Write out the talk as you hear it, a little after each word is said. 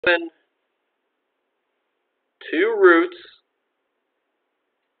given two roots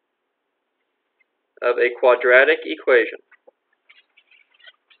of a quadratic equation.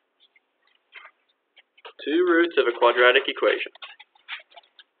 Two roots of a quadratic equation.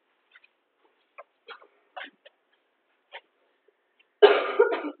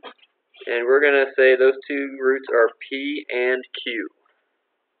 And we're going to say those two roots are P and Q.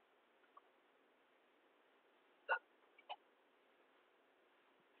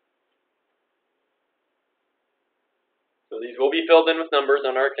 So these will be filled in with numbers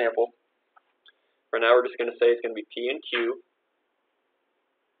on our example. For now, we're just going to say it's going to be P and Q.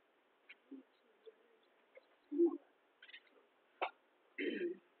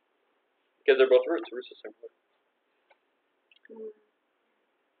 Because they're both roots. Roots are similar.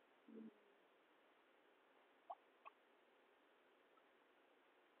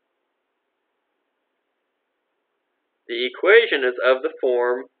 The equation is of the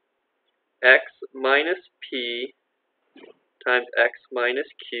form x minus p times x minus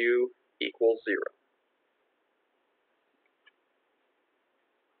q equals 0.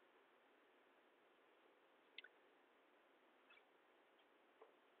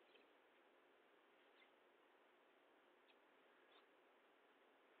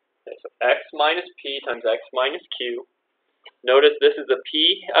 Okay, so x minus p times x minus q. Notice this is a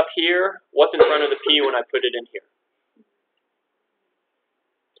p up here. What's in front of the p when I put it in here?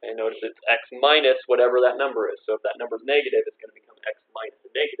 Okay, notice it's x minus whatever that number is. So if that number is negative, it's going to become x minus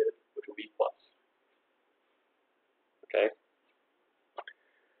a negative, which will be plus. Okay.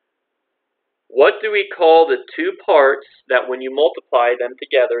 What do we call the two parts that when you multiply them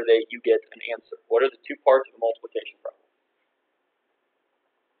together, you get an answer? What are the two parts of a multiplication problem?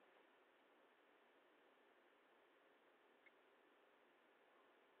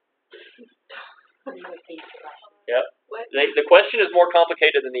 Yep. The question is more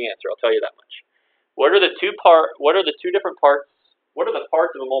complicated than the answer. I'll tell you that much. What are the two different parts? What are the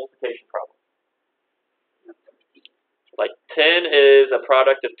parts of a multiplication problem? Like 10 is a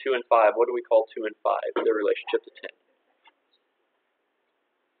product of 2 and 5. What do we call 2 and 5? Their relationship to 10.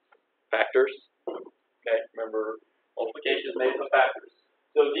 Factors. Okay. Remember, multiplication is made up of factors.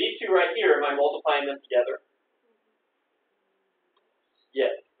 So these two right here, am I multiplying them together?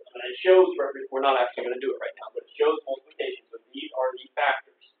 Yes. And it shows, we're not actually going to do it right now, but it shows multiplication. So these are the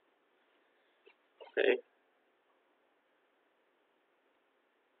factors. Okay.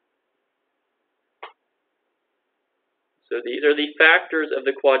 So these are the factors of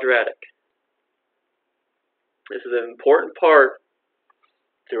the quadratic. This is an important part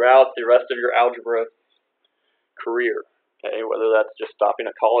throughout the rest of your algebra career. Okay, whether that's just stopping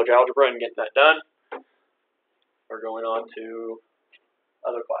at college algebra and getting that done, or going on to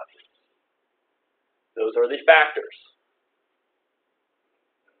other classes. Those are the factors.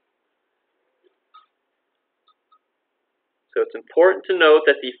 So it's important to note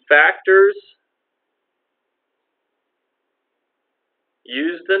that the factors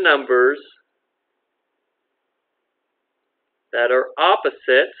use the numbers that are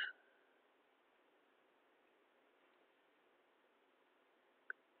opposite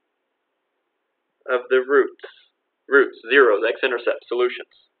of the roots. Roots, zeros, x-intercept, solutions.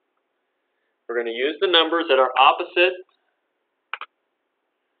 We're going to use the numbers that are opposite.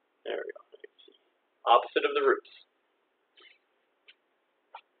 There we go. Opposite of the roots.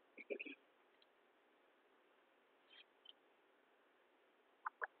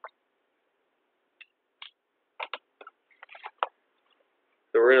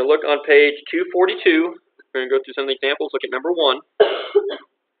 So we're going to look on page 242. We're going to go through some of the examples. Look at number 1.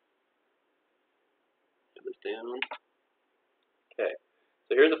 Get this down. Okay.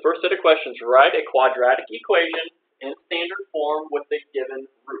 So here's the first set of questions. Write a quadratic equation in standard form with the given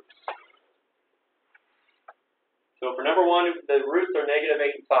roots. So for number 1, the roots are negative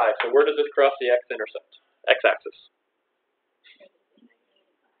 8 and 5. So where does this cross the x-intercept? X-axis.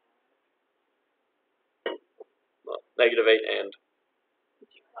 Well, negative 8 and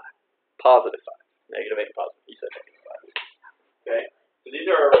positive 5. Negative 8 and positive. You said negative 5. Okay. So these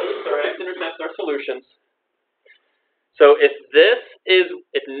are our roots, our x-intercepts, our solutions. So if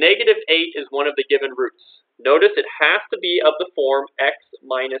negative 8 is one of the given roots, notice it has to be of the form x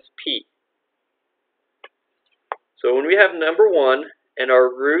minus p. So when we have number 1 and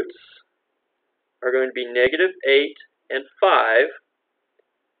our roots are going to be negative 8 and 5,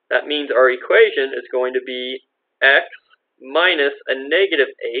 that means our equation is going to be x minus a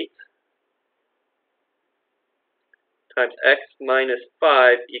negative 8 times x minus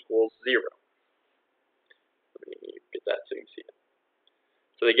 5 equals 0. Let me get that so you can see it.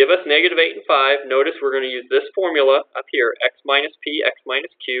 So they give us negative 8 and 5. Notice we're going to use this formula up here, x minus p, x minus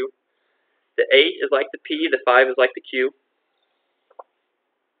q. The 8 is like the p, the 5 is like the q.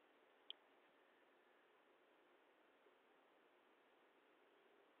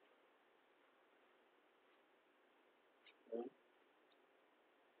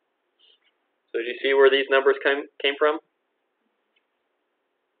 So do you see where these numbers came from?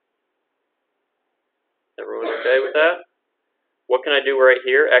 Everyone okay with that? What can I do right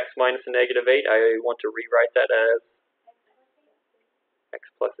here? X minus a negative 8. I want to rewrite that as x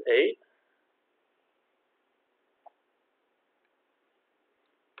plus 8.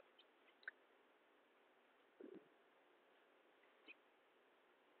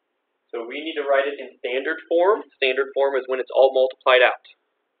 So we need to write it in standard form. Standard form is when it's all multiplied out.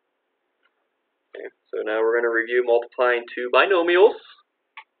 Okay, so now we're going to review multiplying two binomials.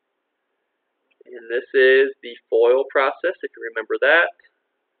 And this is the FOIL process, if you remember that,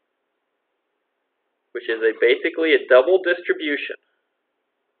 which is basically a double distribution.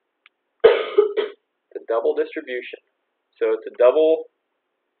 It's a double distribution. So it's a double,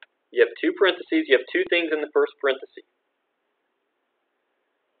 you have two parentheses, you have two things in the first parenthesis.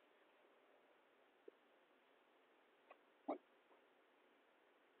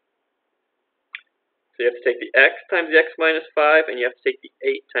 So you have to take the x times the x minus 5, and you have to take the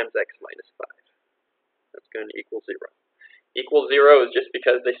 8 times x minus 5. That's going to equal 0. Equal 0 is just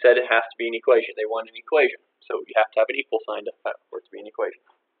because they said it has to be an equation. They want an equation. So you have to have an equal sign for it to be an equation.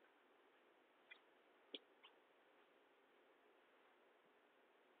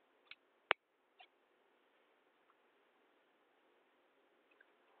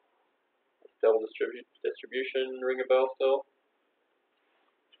 Double distribution, ring a bell still?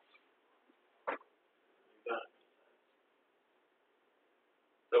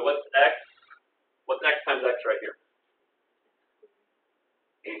 So what's x? What's x times x right here?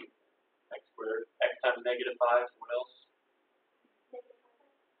 X squared. X times negative 5. Someone else?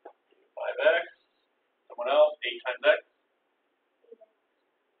 5x. Someone else? 8 times x.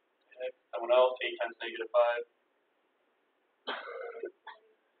 Someone else? 8 times negative 5.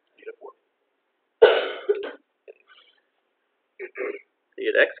 Negative 4.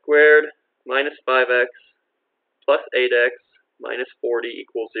 You get x squared minus 5x plus 8x minus 40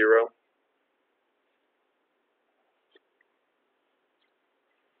 equals 0.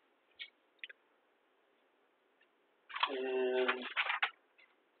 And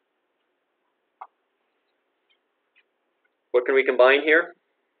what can we combine here?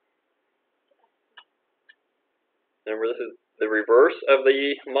 Remember, this is the reverse of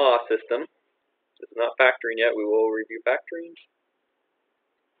the MA system. This is not factoring yet. We will review factoring.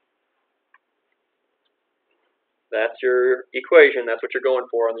 That's your equation. That's what you're going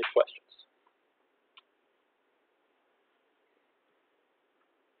for on these questions.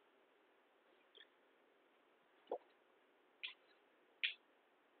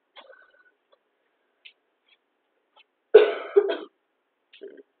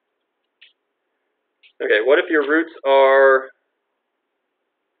 Okay, what if your roots are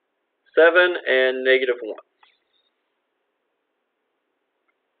 7 and negative 1?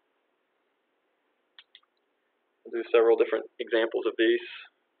 We'll do several different examples of these.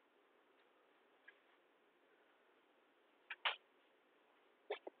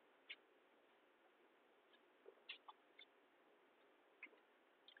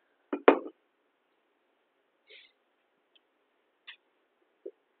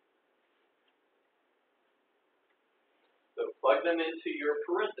 So plug them into your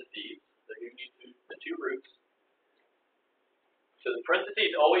parentheses. So you need the two roots. So the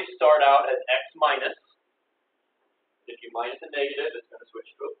parentheses always start out as x minus. If you minus a negative, it's going to switch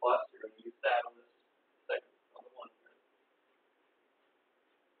to a plus. You're going to use that on this second, on the one here.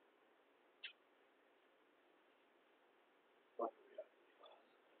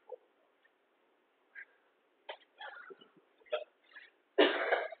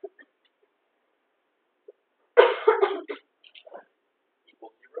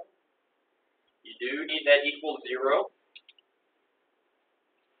 Equals 0. You do need that equals 0.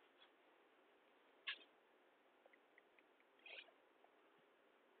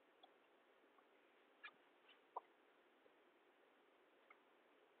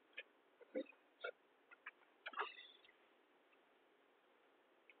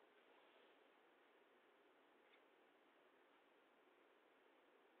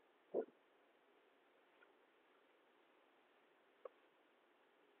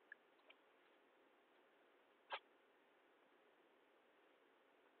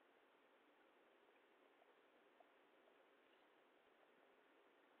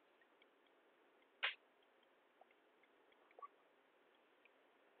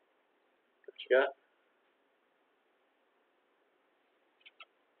 you got?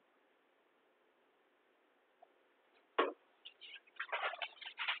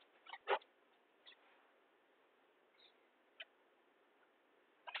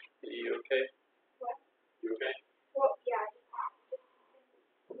 You okay? What? You okay? Well, yeah.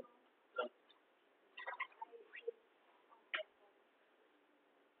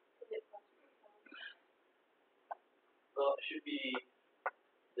 Well, it should be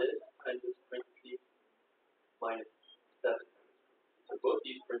this times this parentheses minus 7 times this parentheses. So both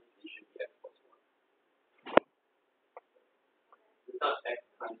these parentheses should be x plus 1. It's not x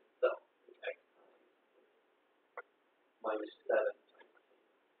times itself. It's x times minus 7 times the same.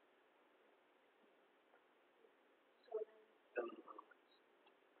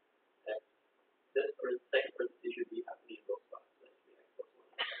 X. This second parentheses should be happening in both spots. So that should be x plus 1.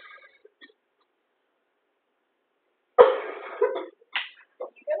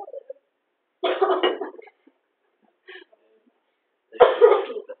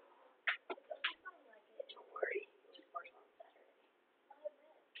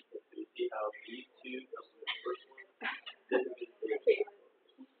 So you see how these two come from the first one? This is just the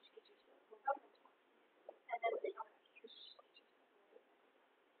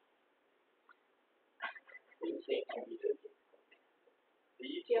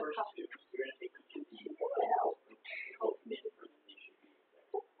these first two, you're going to take each of these and both these parentheses should be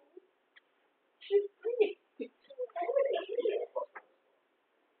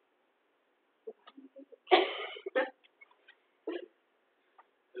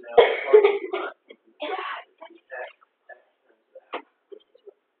so now part 1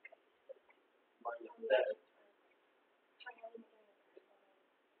 minus 7.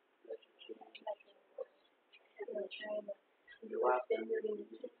 That should change. Your last one you're going to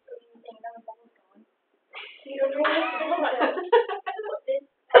use.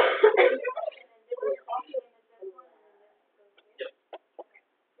 Yep.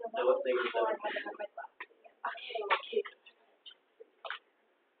 So let's make it 7.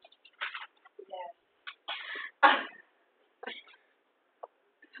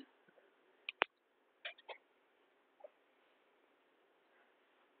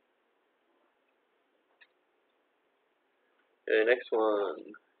 Okay, next one.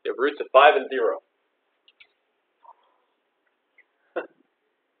 You have roots of 5 and 0.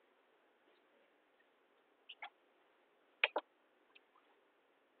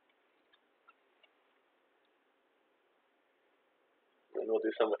 And we'll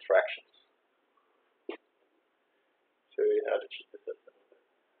do some with fractions. Show you how to cheat the system with it.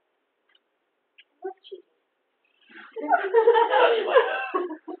 What's cheating? How do you like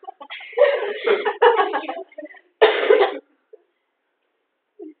that?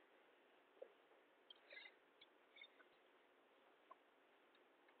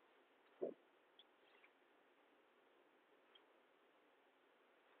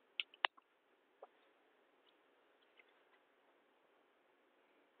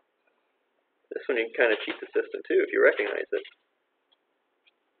 This one you can kind of cheat the system too if you recognize it.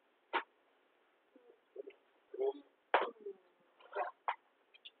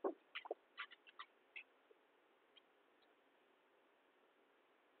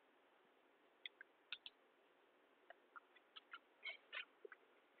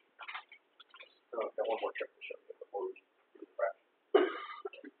 Oh, I've got one more trick to show you before we do the fraction.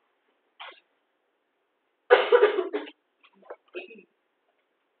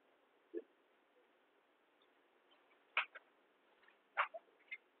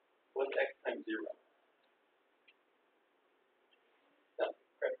 What's x times 0?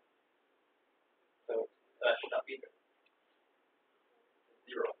 Nothing, right? So that should not be there.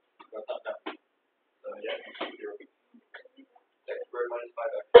 0. That's not nothing. So yeah, x is 0. X squared minus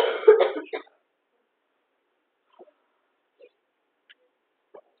 5x.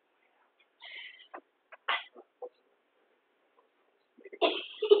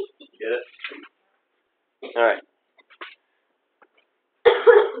 Get it? Alright.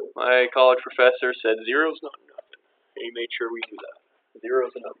 My college professor said 0's not nothing. He made sure we knew that. 0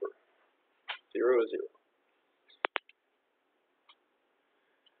 is a number. 0 is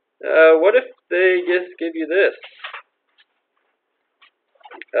 0. What if they just give you this?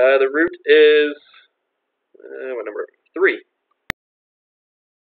 The root is, what number? 3.